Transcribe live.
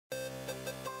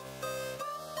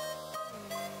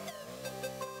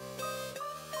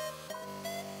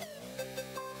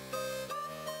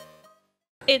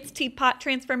It's teapot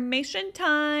transformation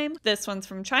time. This one's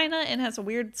from China and has a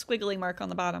weird squiggly mark on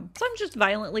the bottom. So I'm just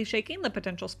violently shaking the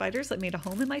potential spiders that made a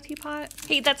home in my teapot.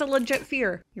 Hey, that's a legit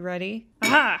fear. You ready?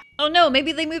 Ah! Oh no,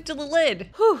 maybe they moved to the lid.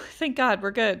 Whew, thank God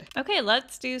we're good. Okay,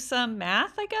 let's do some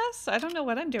math, I guess. I don't know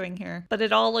what I'm doing here, but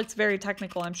it all looks very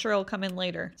technical. I'm sure it'll come in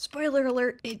later. Spoiler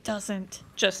alert, it doesn't.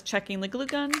 Just checking the glue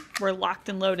gun. We're locked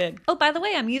and loaded. Oh, by the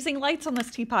way, I'm using lights on this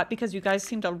teapot because you guys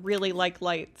seem to really like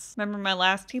lights. Remember my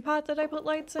last teapot that I put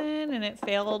lights in and it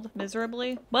failed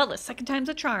miserably? Well, the second time's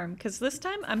a charm because this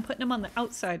time I'm putting them on the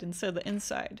outside instead of the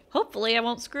inside. Hopefully I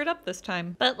won't screw it up this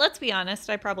time, but let's be honest,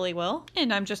 I probably will.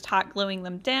 And I'm just hot gluing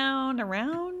them down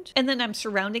around and then I'm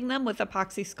surrounding them with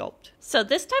epoxy sculpt. So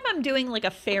this time I'm doing like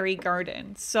a fairy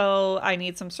garden. So I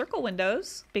need some circle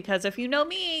windows because if you know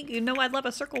me, you know I'd love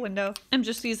a circle window. I'm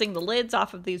just using the lids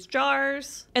off of these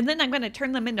jars and then I'm going to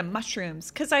turn them into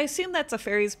mushrooms because I assume that's a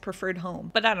fairy's preferred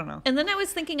home, but I don't know. And then I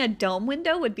was thinking a dome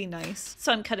window would be nice.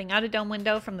 So I'm cutting out a dome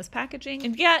window from this packaging.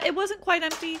 And yeah, it wasn't quite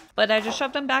empty, but I just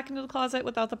shoved them back into the closet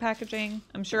without the packaging.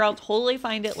 I'm sure I'll totally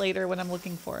find it later when I'm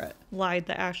looking for it. Lied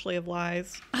the Ashley of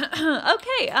lies.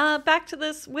 Okay, back to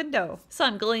this window. So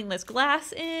I'm gluing this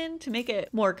glass in to make it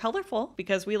more colorful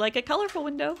because we like a colorful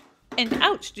window. And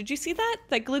ouch, did you see that?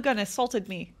 That glue gun assaulted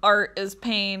me. Art is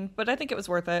pain, but I think it was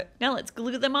worth it. Now let's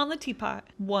glue them on the teapot.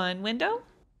 1 window,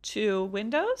 2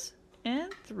 windows,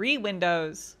 and 3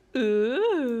 windows.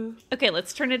 Ooh. Okay,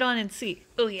 let's turn it on and see.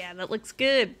 Oh yeah, that looks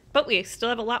good. But we still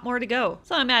have a lot more to go.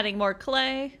 So I'm adding more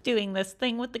clay, doing this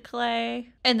thing with the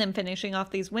clay, and then finishing off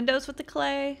these windows with the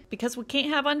clay. Because we can't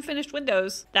have unfinished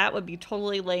windows. That would be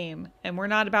totally lame. And we're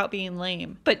not about being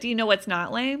lame. But do you know what's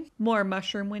not lame? More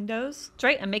mushroom windows. That's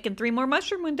right, I'm making 3 more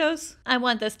mushroom windows. I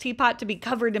want this teapot to be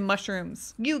covered in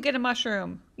mushrooms. You get a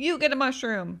mushroom. You get a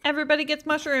mushroom. Everybody gets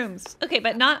mushrooms. Okay,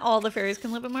 but not all the fairies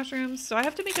can live in mushrooms, so I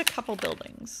have to make a couple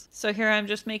buildings. So here I'm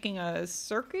just making a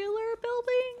circular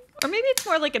building. Or maybe it's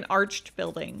more like an arched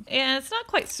building. And it's not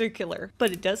quite circular,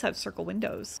 but it does have circle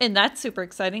windows. And that's super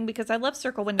exciting because I love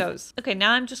circle windows. Okay,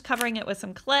 now I'm just covering it with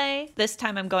some clay. This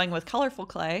time I'm going with colorful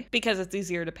clay because it's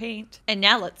easier to paint. And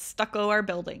now let's stucco our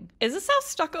building. Is this how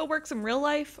stucco works in real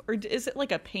life? Or is it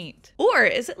like a paint? Or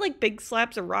is it like big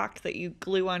slabs of rock that you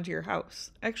glue onto your house?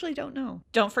 I actually don't know.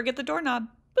 Don't forget the doorknob.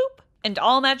 Boop. And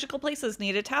all magical places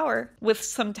need a tower with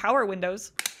some tower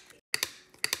windows.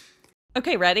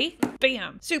 Okay, ready?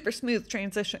 Bam! Super smooth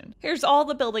transition. Here's all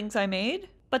the buildings I made,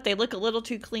 but they look a little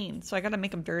too clean, so I gotta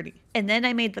make them dirty. And then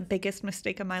I made the biggest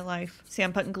mistake of my life. See,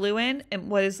 I'm putting glue in, and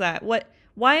what is that?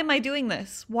 Why am I doing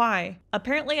this? Why?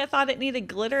 Apparently I thought it needed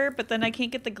glitter, but then I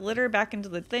can't get the glitter back into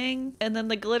the thing, and then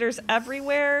the glitter's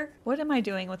everywhere. What am I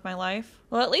doing with my life?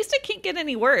 Well, at least it can't get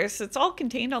any worse. It's all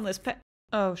contained on this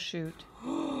Oh, shoot.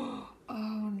 Oh,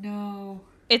 no.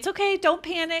 It's okay, don't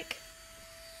panic.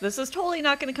 This is totally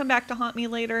not going to come back to haunt me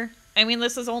later. I mean,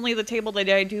 this is only the table that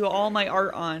I do all my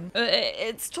art on.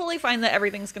 It's totally fine that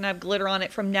everything's going to have glitter on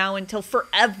it from now until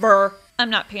forever. I'm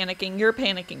not panicking. You're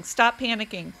panicking. Stop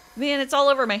panicking. Man, it's all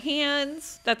over my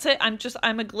hands. That's it.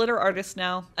 I'm a glitter artist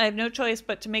now. I have no choice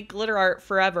but to make glitter art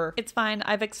forever. It's fine.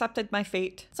 I've accepted my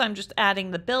fate. So I'm just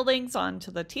adding the buildings onto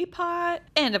the teapot.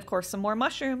 And of course, some more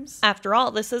mushrooms. After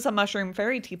all, this is a mushroom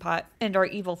fairy teapot. And our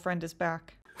evil friend is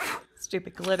back.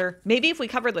 Stupid glitter. Maybe if we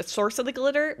cover the source of the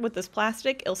glitter with this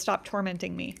plastic, it'll stop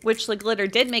tormenting me. Which the glitter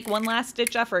did make one last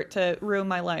ditch effort to ruin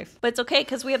my life. But it's okay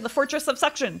because we have the Fortress of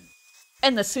Suction.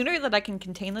 And the sooner that I can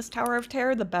contain this Tower of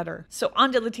Terror, the better. So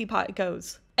onto the teapot it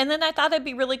goes. And then I thought it'd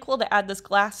be really cool to add this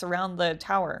glass around the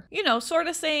tower. You know, sort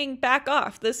of saying, back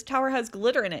off, this tower has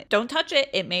glitter in it. Don't touch it,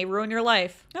 it may ruin your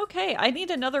life. Okay, I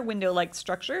need another window-like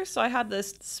structure, so I have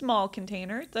this small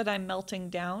container that I'm melting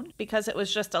down because it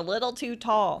was just a little too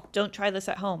tall. Don't try this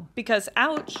at home. Because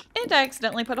ouch, and I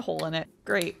accidentally put a hole in it.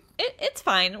 Great. It's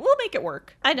fine. We'll make it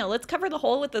work. I know. Let's cover the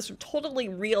hole with this totally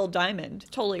real diamond.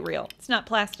 Totally real. It's not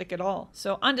plastic at all.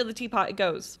 So onto the teapot it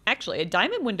goes. Actually, a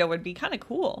diamond window would be kind of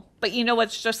cool. But you know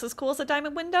what's just as cool as a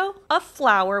diamond window? A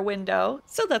flower window.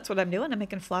 So that's what I'm doing. I'm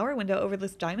making a flower window over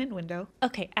this diamond window.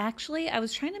 Okay, actually, I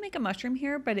was trying to make a mushroom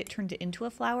here, but it turned it into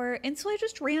a flower, and so I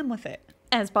just ran with it.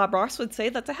 As Bob Ross would say,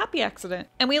 that's a happy accident.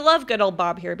 And we love good old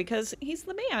Bob here because he's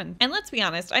the man. And let's be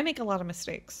honest, I make a lot of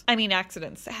mistakes. I mean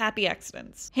accidents, happy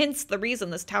accidents. Hence the reason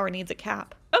this tower needs a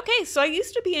cap. Okay, so I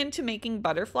used to be into making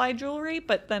butterfly jewelry,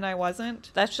 but then I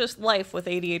wasn't. That's just life with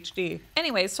ADHD.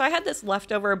 Anyway, so I had this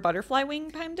leftover butterfly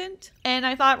wing pendant, and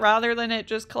I thought rather than it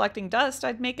just collecting dust,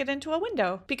 I'd make it into a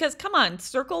window. Because come on,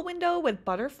 circle window with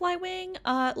butterfly wing?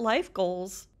 Life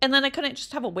goals. And then I couldn't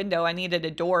just have a window, I needed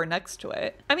a door next to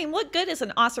it. I mean, what good is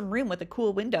an awesome room with a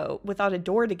cool window without a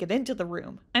door to get into the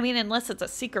room? I mean, unless it's a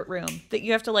secret room that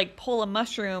you have to like pull a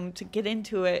mushroom to get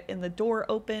into it and the door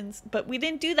opens. But we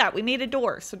didn't do that. We made a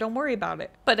door, so don't worry about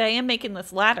it. But I am making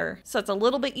this ladder, so it's a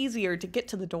little bit easier to get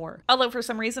to the door. Although for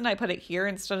some reason I put it here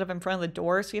instead of in front of the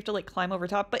door, so you have to like climb over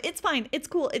top. But it's fine. It's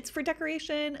cool. It's for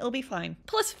decoration. It'll be fine.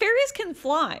 Plus, fairies can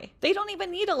fly. They don't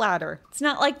even need a ladder. It's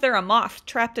not like they're a moth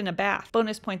trapped in a bath.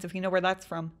 Bonus points if you know where that's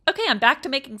from. Okay, I'm back to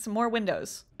making some more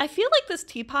windows. I feel like this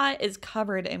teapot is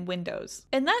covered in windows,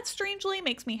 and that strangely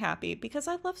makes me happy because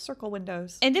I love circle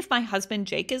windows. And if my husband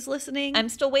Jake is listening, I'm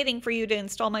still waiting for you to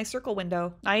install my circle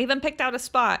window. I even picked out a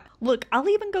spot. Look, I'll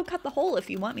even go cut the hole if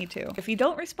you want me to. If you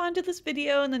don't respond to this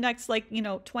video in the next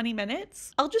 20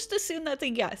 minutes, I'll just assume that's a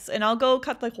yes and I'll go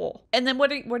cut the hole. And then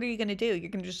what are you gonna do?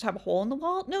 You're gonna just have a hole in the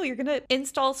wall? No, you're gonna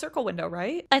install a circle window,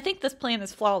 right? I think this plan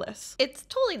is flawless. It's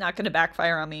totally not gonna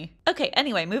backfire on me. Okay,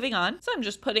 anyway, moving on. So I'm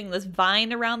just putting this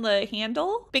vine around the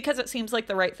handle because it seems like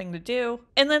the right thing to do.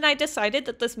 And then I decided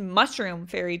that this mushroom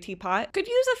fairy teapot could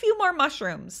use a few more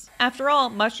mushrooms. After all,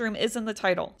 mushroom is in the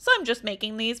title. So I'm just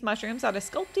making these mushrooms out of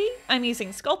Sculpey. I'm using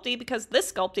Sculpey because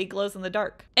this Sculpey glows in the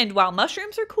dark. And while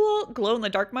mushrooms are cool, glow in the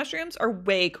dark mushrooms are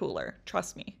way cooler,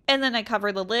 trust me. And then I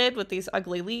cover the lid with these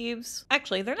ugly leaves.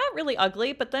 Actually, they're not really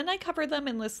ugly, but then I cover them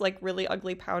in this like really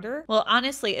ugly powder. Well,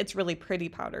 honestly, it's really pretty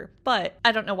powder, but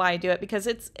I don't know why I do it because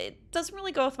it doesn't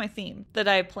really go with my theme that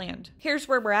I planned. Here's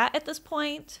where we're at this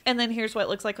point, and then here's what it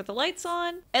looks like with the lights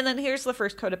on, and then here's the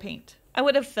first coat of paint. I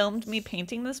would have filmed me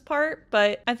painting this part,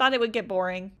 but I thought it would get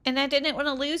boring, and I didn't want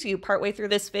to lose you partway through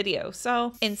this video,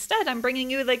 so instead I'm bringing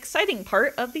you the exciting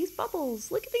part of these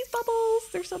bubbles. Look at these bubbles,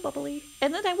 they're so bubbly.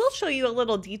 And then I will show you a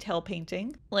little detail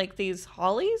painting, like these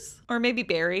hollies, or maybe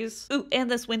berries. Ooh, and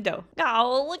this window.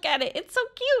 Oh, look at it, it's so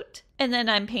cute. And then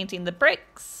I'm painting the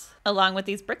bricks, along with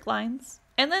these brick lines.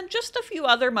 And then just a few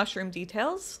other mushroom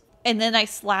details. And then I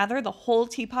slather the whole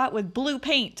teapot with blue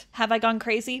paint. Have I gone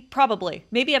crazy? Probably.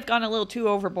 Maybe I've gone a little too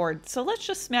overboard. So let's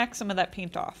just smack some of that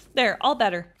paint off. There, all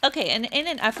better. Okay, and in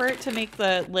an effort to make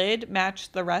the lid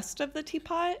match the rest of the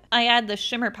teapot, I add the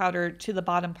shimmer powder to the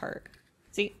bottom part.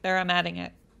 See, there I'm adding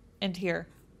it. And here,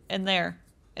 and there,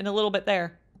 and a little bit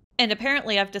there. And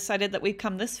apparently I've decided that we've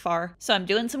come this far, so I'm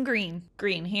doing some green.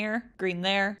 Green here, green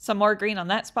there, some more green on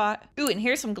that spot. Ooh, and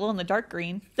here's some glow-in-the-dark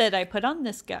green that I put on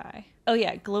this guy. Oh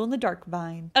yeah, glow-in-the-dark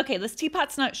vine. Okay, this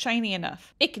teapot's not shiny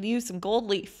enough. It could use some gold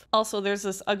leaf. Also, there's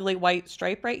this ugly white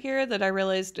stripe right here that I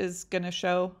realized is gonna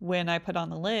show when I put on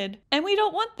the lid. And we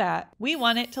don't want that. We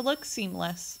want it to look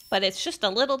seamless. But it's just a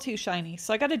little too shiny,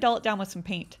 so I gotta dull it down with some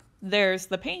paint. There's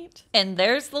the paint. And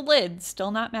there's the lid, still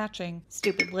not matching.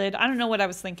 Stupid lid. I don't know what I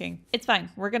was thinking. It's fine.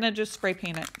 We're gonna just spray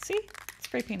paint it. See?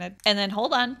 Spray painted. And then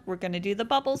hold on. We're gonna do the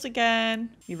bubbles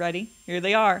again. You ready? Here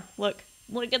they are. Look.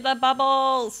 Look at the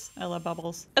bubbles. I love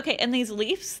bubbles. Okay, and these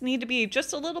leaves need to be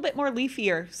just a little bit more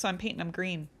leafier, so I'm painting them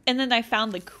green. And then I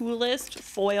found the coolest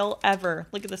foil ever.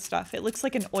 Look at this stuff. It looks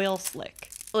like an oil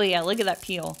slick. Oh yeah, look at that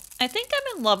peel. I think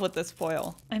I'm in love with this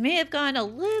foil. I may have gone a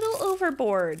little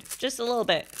overboard, just a little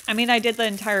bit. I mean, I did the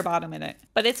entire bottom in it,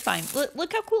 but it's fine.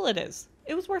 Look how cool it is.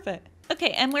 It was worth it.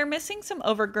 Okay, and we're missing some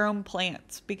overgrown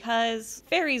plants because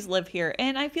fairies live here,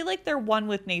 and I feel like they're one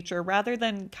with nature rather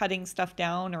than cutting stuff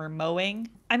down or mowing.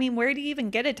 I mean, where do you even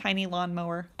get a tiny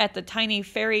lawnmower? At the tiny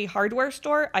fairy hardware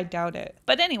store? I doubt it.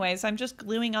 But anyways, I'm just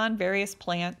gluing on various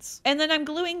plants. And then I'm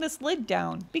gluing this lid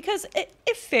down because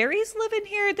if fairies live in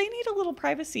here, they need a little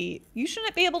privacy. You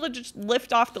shouldn't be able to just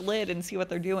lift off the lid and see what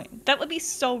they're doing. That would be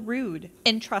so rude.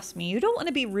 And trust me, you don't want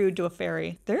to be rude to a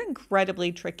fairy. They're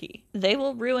incredibly tricky. They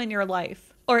will ruin your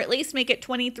life, or at least make it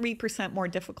 23% more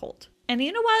difficult. And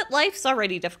you know what? Life's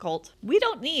already difficult. We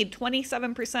don't need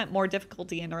 27% more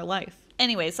difficulty in our life.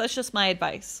 Anyways, that's just my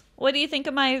advice. What do you think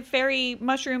of my fairy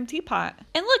mushroom teapot?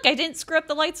 And look, I didn't screw up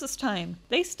the lights this time.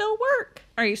 They still work.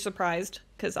 Are you surprised?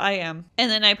 Because I am.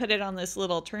 And then I put it on this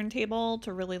little turntable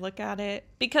to really look at it.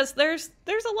 Because there's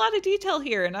a lot of detail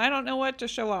here and I don't know what to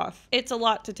show off. It's a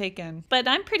lot to take in. But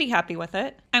I'm pretty happy with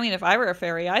it. I mean, if I were a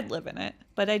fairy, I'd live in it.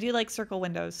 But I do like circle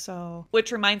windows, so...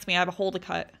 Which reminds me, I have a hole to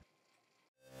cut.